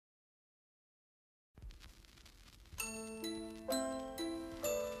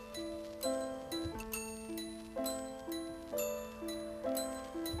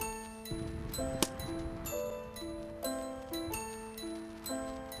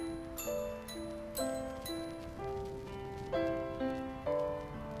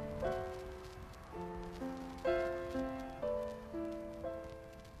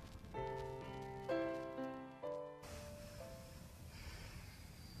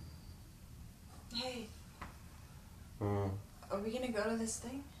Hey. Are we gonna go to this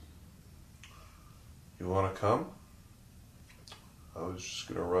thing? You wanna come? I was just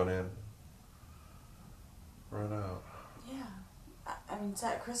gonna run in. Run out. Yeah. I mean, it's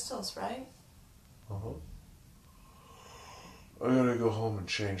at Crystal's, right? Uh-huh. I gotta go home and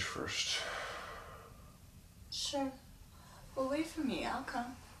change first. Sure. Well, wait for me. I'll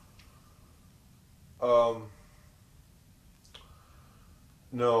come.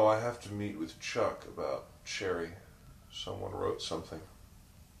 No, I have to meet with Chuck about Sherry. Someone wrote something.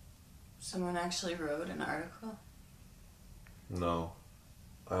 Someone actually wrote an article? No,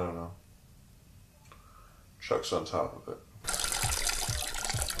 I don't know. Chuck's on top of it.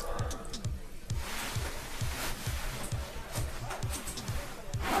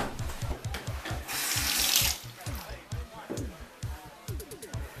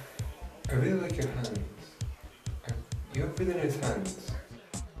 I really like your hands. You have really nice hands.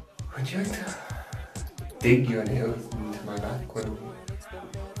 Would you like to dig your nails into my back? When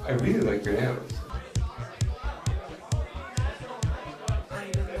I really like your nails.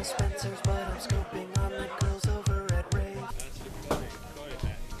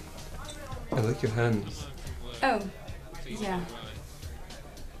 I like your hands. Oh, yeah.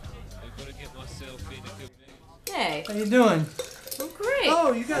 Hey. How you doing? I'm great.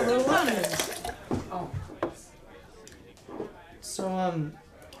 Oh, you got little lemons. Oh. So,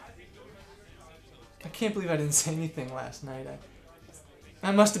 I can't believe I didn't say anything last night.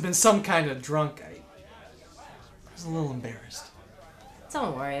 I must have been some kind of drunk. I was a little embarrassed.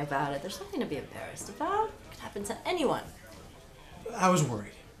 Don't worry about it. There's nothing to be embarrassed about. It could happen to anyone. I was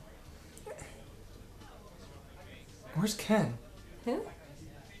worried. Where's Ken? Who?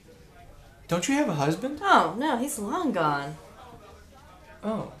 Don't you have a husband? Oh, no, he's long gone.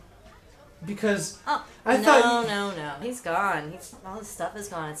 Oh. Because Oh, I no, thought no. He's gone. All his stuff is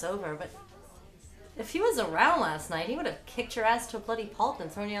gone. It's over. But if he was around last night, he would have kicked your ass to a bloody pulp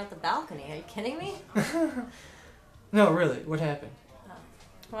and thrown you out the balcony. Are you kidding me? No, really. What happened? Oh,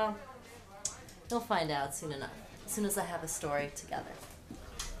 well, you'll find out soon enough. As soon as I have a story together.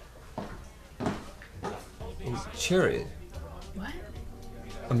 Cherry. What?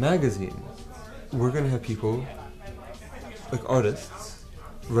 A magazine. We're gonna have people, like artists,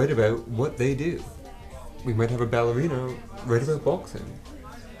 write about what they do. We might have a ballerina write about boxing.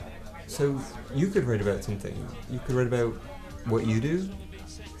 So you could write about something. You could write about what you do.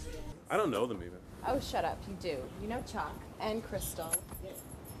 I don't know them even. Oh, shut up, you do. You know Chuck and Crystal.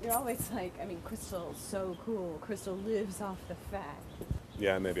 You're always like, I mean, Crystal's so cool. Crystal lives off the fat.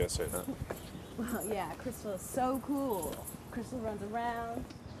 Yeah, maybe I say that. Well, yeah, Crystal is so cool. Crystal runs around.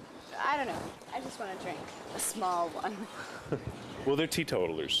 I don't know. I just want to drink a small one. Well, they're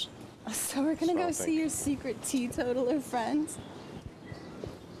teetotalers. So we're gonna go Small see thing. your secret teetotaler friends?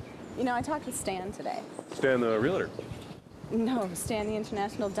 You know, I talked with Stan today. Stan the realtor. No, Stan the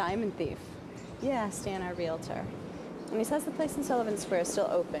international diamond thief. Yeah, Stan our realtor. And he says the place in Sullivan Square is still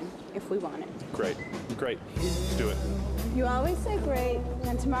open, if we want it. Great. Let's do it. You always say great,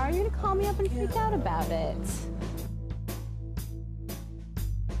 and tomorrow you're gonna call me up and freak out about it.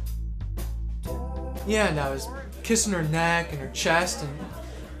 Yeah, and I was kissing her neck and her chest and,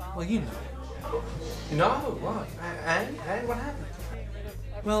 well, you know. You know what? And what happened?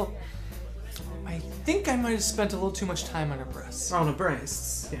 Well, I think I might have spent a little too much time on her breasts. On the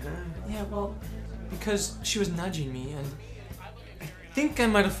breasts. Yeah. Yeah, well, because she was nudging me, and I think I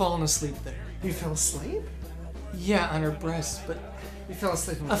might have fallen asleep there. You fell asleep? Yeah, on her breasts, but You fell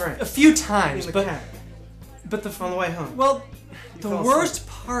asleep on the a breast. few times, In the but cab. but the On the way home. well, You the fell worst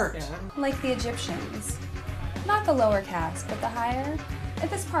part. Yeah. Like the Egyptians. Not the lower caste, but the higher. At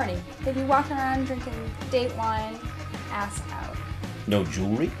this party, they'd be walking around drinking date wine, ass out. No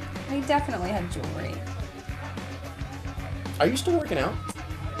jewelry? They definitely had jewelry. Are you still working out?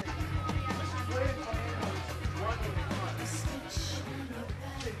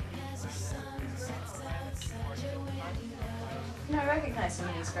 You know, I recognize some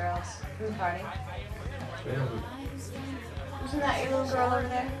of these girls from the party. Yeah. Wasn't that your little girl over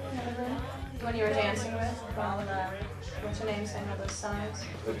there in the room? The one you were dancing with? While what's her name saying all those signs?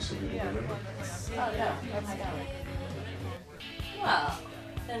 Have you seen me remember? Oh, no. Oh, my God. Well,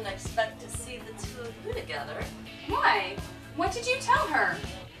 didn't expect to see the two of you together. Why? What did you tell her?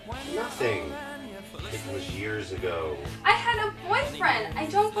 Nothing. It was years ago. I had a boyfriend. I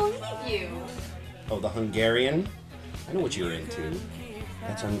don't believe you. Oh, the Hungarian? I know what you're into.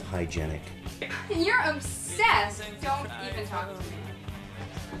 That's unhygienic. You're obsessed. Don't even talk to me.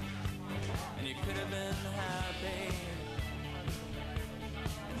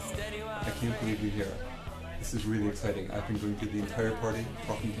 I can't believe you're here. This is really exciting. I've been going through the entire party,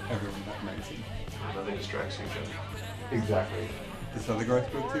 talking to everyone in that magazine. Nothing distracts you, Jim. Exactly. This other girl I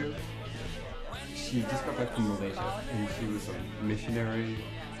spoke to, she just got back from Malaysia, and she was a missionary,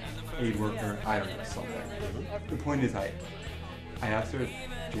 aid worker, I don't know, something. The point is, I asked her, do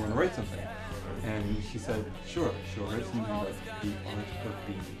you want to write something? And she said, sure, she'll write something about the art of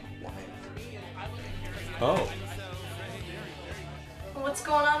being wild. Oh. What's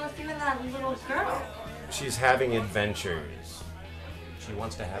going on with you and that little girl? She's having adventures. She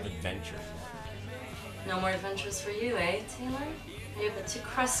wants to have adventures. No more adventures for you, eh, Taylor? You're a bit too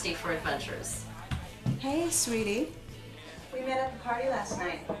crusty for adventures. Hey, sweetie. We met at the party last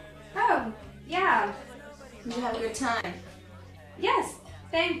night. Oh, yeah. Did you have a good time? Yes,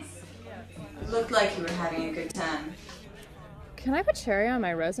 thanks. It looked like you were having a good time. Can I put cherry on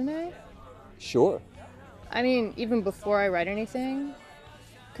my resume? Sure. I mean, even before I write anything?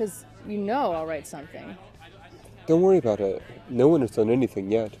 Because you know I'll write something. Don't worry about it. No one has done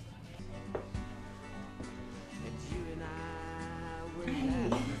anything yet. Hey,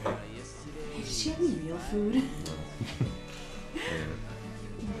 did she have any real food?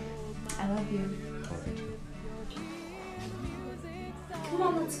 I love you. Come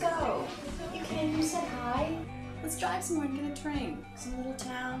on, let's go. You came, you said hi. Let's drive somewhere and get a train. Some little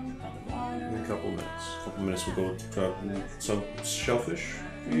town, by the water. In a couple minutes. We'll go some shellfish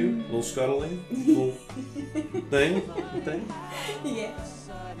for you. A little scuttling. Little thing. Yeah.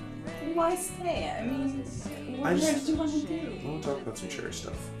 Why stay? I mean, what did you want to do? I want to talk about some cherry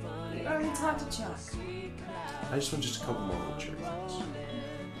stuff. You already talked to Chuck. I just want just a couple more little cherry things.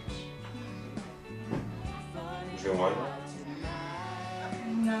 You want wine?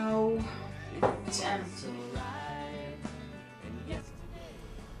 No. It's empty.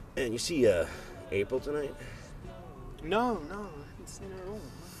 And you see April tonight? No, I haven't seen her at all.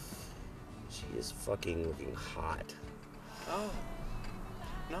 She is fucking looking hot. Oh.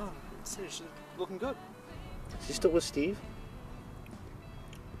 No, seriously, she's looking good. Is she still with Steve?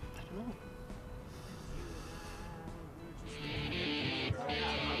 I don't know.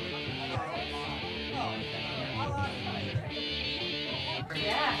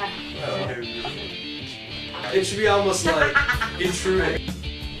 It should be almost like intruding.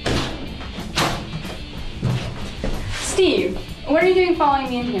 Steve, what are you doing following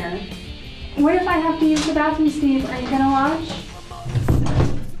me in here? What if I have to use the bathroom, Steve? Are you gonna watch?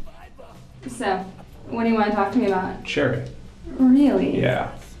 So, what do you want to talk to me about? Cherry. Really?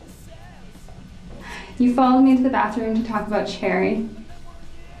 Yeah. You followed me into the bathroom to talk about Cherry.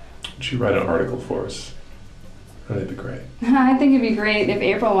 She write an article for us. That'd be great. I think it'd be great if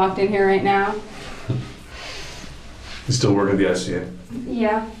April walked in here right now. You still work at the SCA?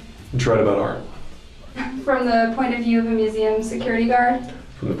 Yeah. You write about art. From the point of view of a museum security guard.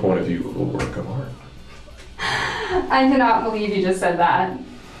 From the point of view of a work of art. I cannot believe you just said that.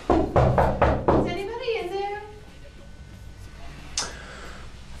 Is anybody in there?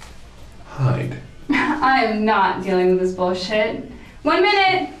 Hide. I am not dealing with this bullshit. 1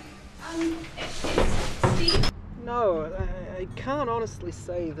 minute! Steve? No, I can't honestly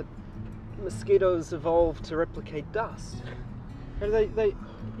say that mosquitoes evolved to replicate dust.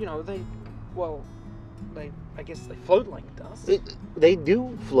 I guess they float like dust. They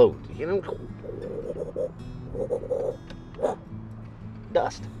do float, you know?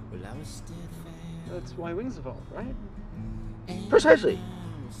 Dust. That's why wings evolved, right? Precisely.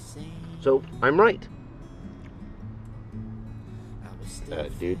 So, I'm right.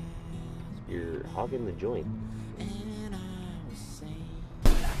 Dude, you're hogging the joint.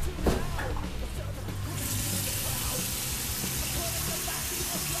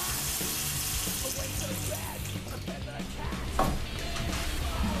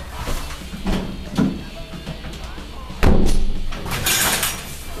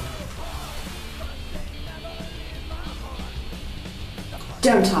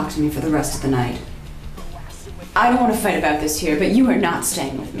 Don't talk to me for the rest of the night. I don't want to fight about this here, but you are not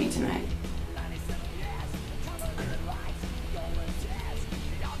staying with me tonight.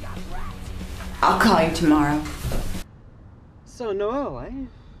 I'll call you tomorrow. So, Noel, eh?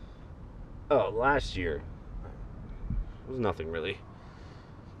 Oh, last year. It was nothing really.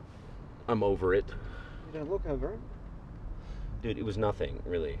 I'm over it. You don't look over it. Dude, it was nothing,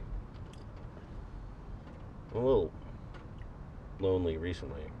 really. I'm a little lonely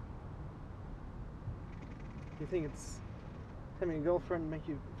recently. Do you think it's having a girlfriend make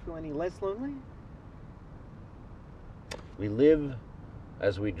you feel any less lonely? We live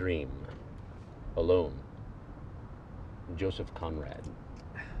as we dream. Alone. Joseph Conrad.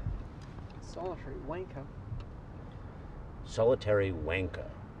 Solitary wanker. Solitary wanker.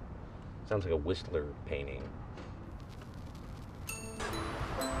 Sounds like a Whistler painting.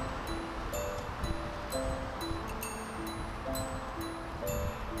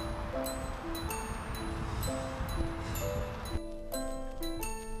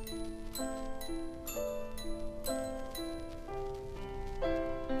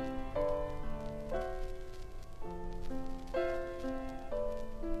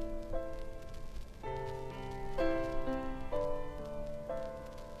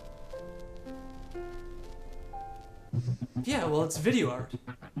 Yeah, well, it's video art,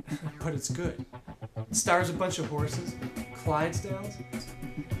 but it's good. It stars a bunch of horses, Clydesdales,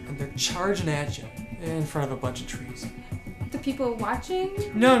 and they're charging at you in front of a bunch of trees. The people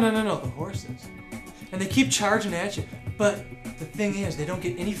watching? No, the horses. And they keep charging at you, but the thing is, they don't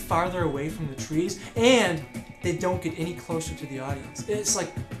get any farther away from the trees, and they don't get any closer to the audience. It's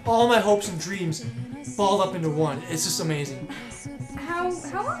like all my hopes and dreams balled up into one. It's just amazing. How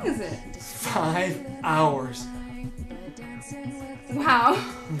long is it? 5 hours. Wow.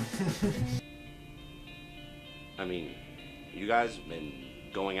 I mean, you guys have been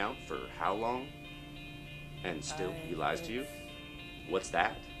going out for how long? And still he lies to you? What's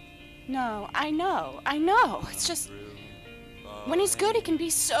that? No, I know. It's just, when he's good, he can be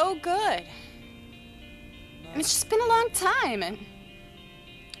so good. And it's just been a long time, and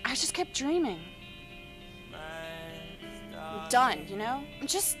I just kept dreaming. I'm done, you know? I'm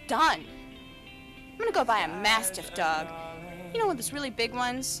just done. I'm gonna go buy a mastiff dog. You know, one of those really big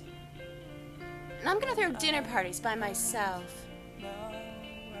ones. And I'm gonna throw dinner parties by myself.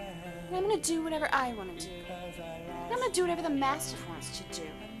 And I'm gonna do whatever I wanna do. And I'm gonna do whatever the mastiff wants to do.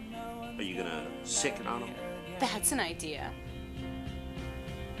 Are you gonna sick it on him? That's an idea.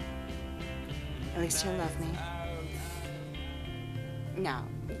 At least he'll love me. No.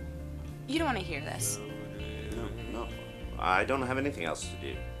 You don't want to hear this. No. I don't have anything else to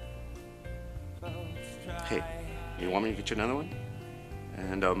do. Hey, you want me to get you another one?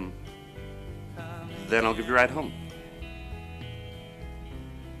 And, then I'll give you a ride home.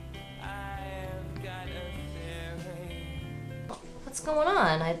 What's going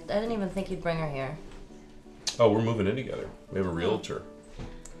on? I didn't even think you'd bring her here. Oh, we're moving in together. We have a realtor.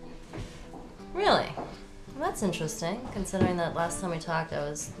 Really? Well, that's interesting, considering that last time we talked, I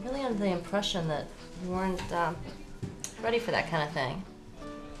was really under the impression that you weren't ready for that kind of thing.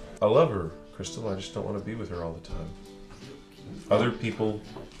 I love her, Crystal. I just don't want to be with her all the time. Other people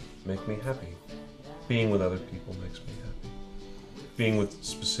make me happy. Being with other people makes me happy. Being with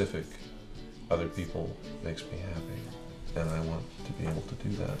specific other people makes me happy. And I want to be able to do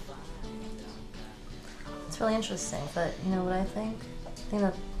that. It's really interesting, but you know what I think? I think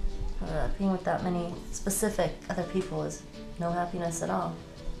that being with that many specific other people is no happiness at all.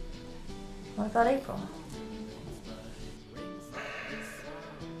 What about April?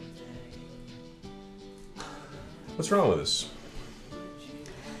 What's wrong with us?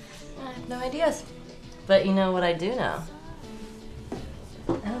 I have no ideas. But you know what I do know?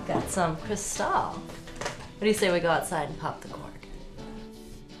 I've got some crystal. What do you say we go outside and pop the cork?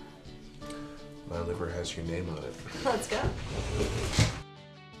 My liver has your name on it. Let's go.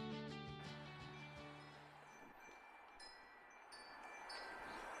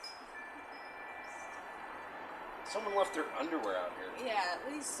 Someone left their underwear out here. Yeah,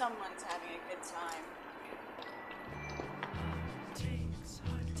 at least someone's having a good time.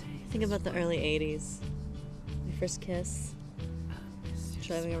 Think about the early 80s. My first kiss.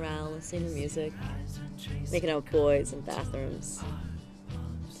 Driving around, listening to music. Making out with boys in bathrooms.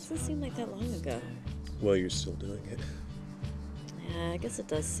 Doesn't seem like that long ago. Well, you're still doing it. Yeah, I guess it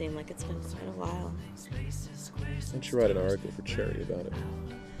does seem like it's been quite a while. Why don't you write an article for Cherry about it?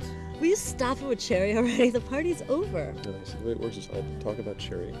 Will you stop it with Cherry already? The party's over. No, see, the way it works is I'll talk about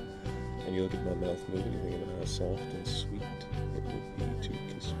Cherry, and you look at my mouth moving, and you think about how soft and sweet it would be to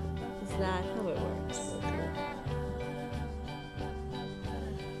kiss her. Is that how it works? Okay.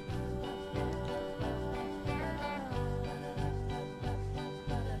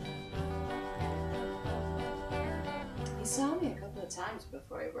 He saw me a couple of times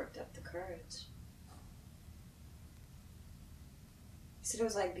before he worked up the courage. He said it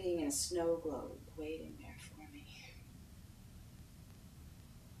was like being in a snow globe waiting there for me.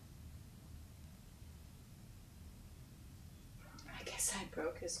 I guess I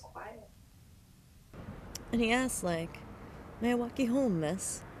broke his quiet. And he asked, like, "May I walk you home,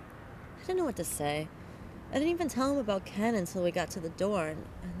 miss?" I didn't know what to say. I didn't even tell him about Ken until we got to the door, and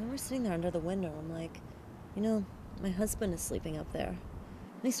then we're sitting there under the window. I'm like, "You know, my husband is sleeping up there."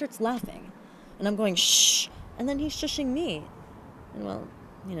 And he starts laughing, and I'm going, "Shh!" And then he's shushing me. And well,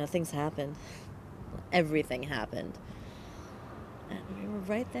 you know, things happened. Everything happened. And we were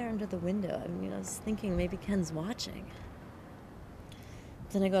right there under the window. I mean, I was thinking maybe Ken's watching.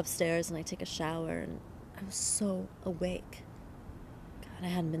 Then I go upstairs and I take a shower, and I was so awake. God, I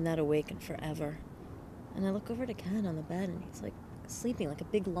hadn't been that awake in forever. And I look over to Ken on the bed, and he's like sleeping like a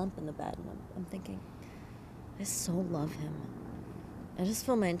big lump in the bed. And I'm thinking, I so love him. I just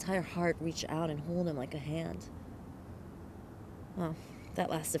feel my entire heart reach out and hold him like a hand. Well, that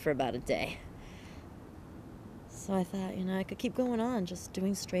lasted for about a day. So I thought, you know, I could keep going on, just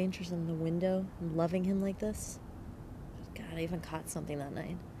doing strangers in the window and loving him like this. But God, I even caught something that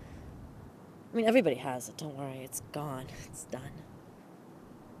night. I mean, everybody has it, don't worry, it's gone, it's done.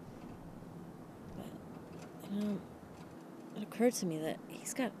 But, you know, it occurred to me that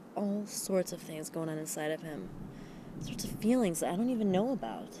he's got all sorts of things going on inside of him. Sorts of feelings that I don't even know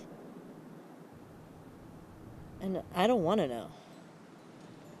about. And I don't want to know.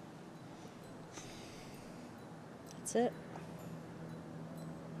 That's it.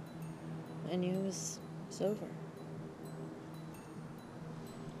 I knew it was over.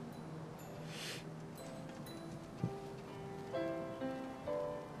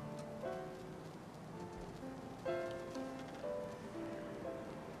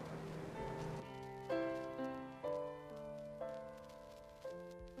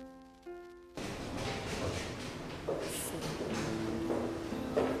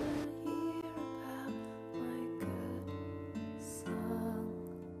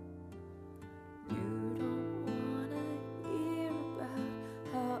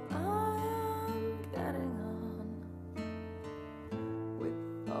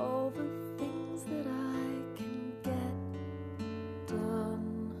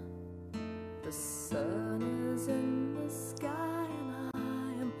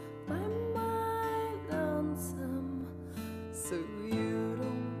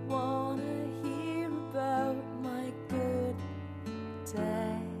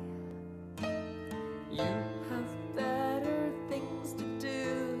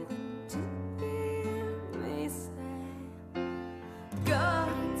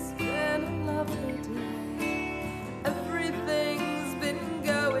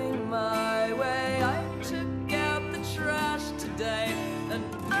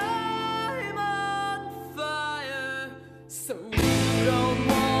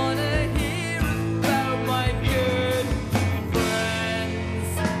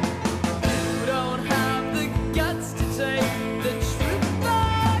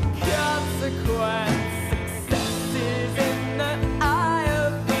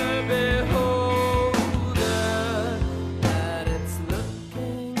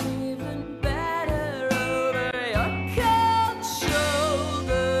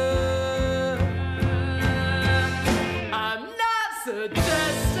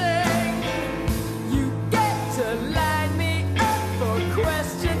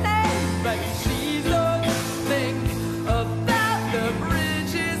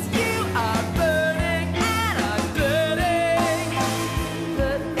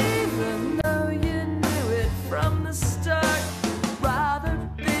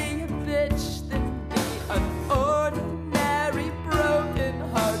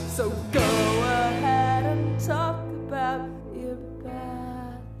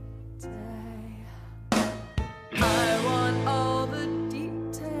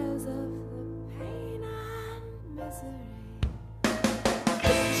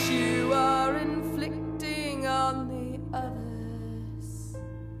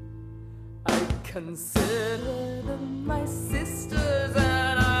 Consider them my sisters,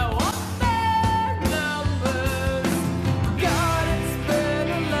 and I want their numbers. God, it's been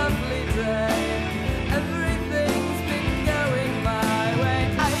a lovely day. Everything's been going my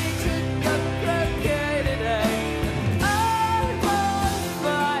way. I took up croquet today, and I'm on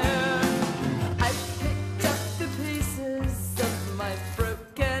fire. I picked up the pieces of my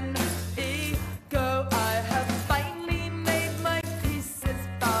broken ego. I have finally made my peace as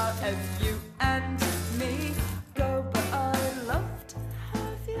far as you and me go, but I'd love to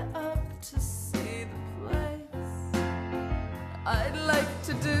have you up to see the place. I'd like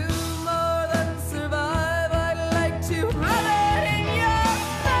to do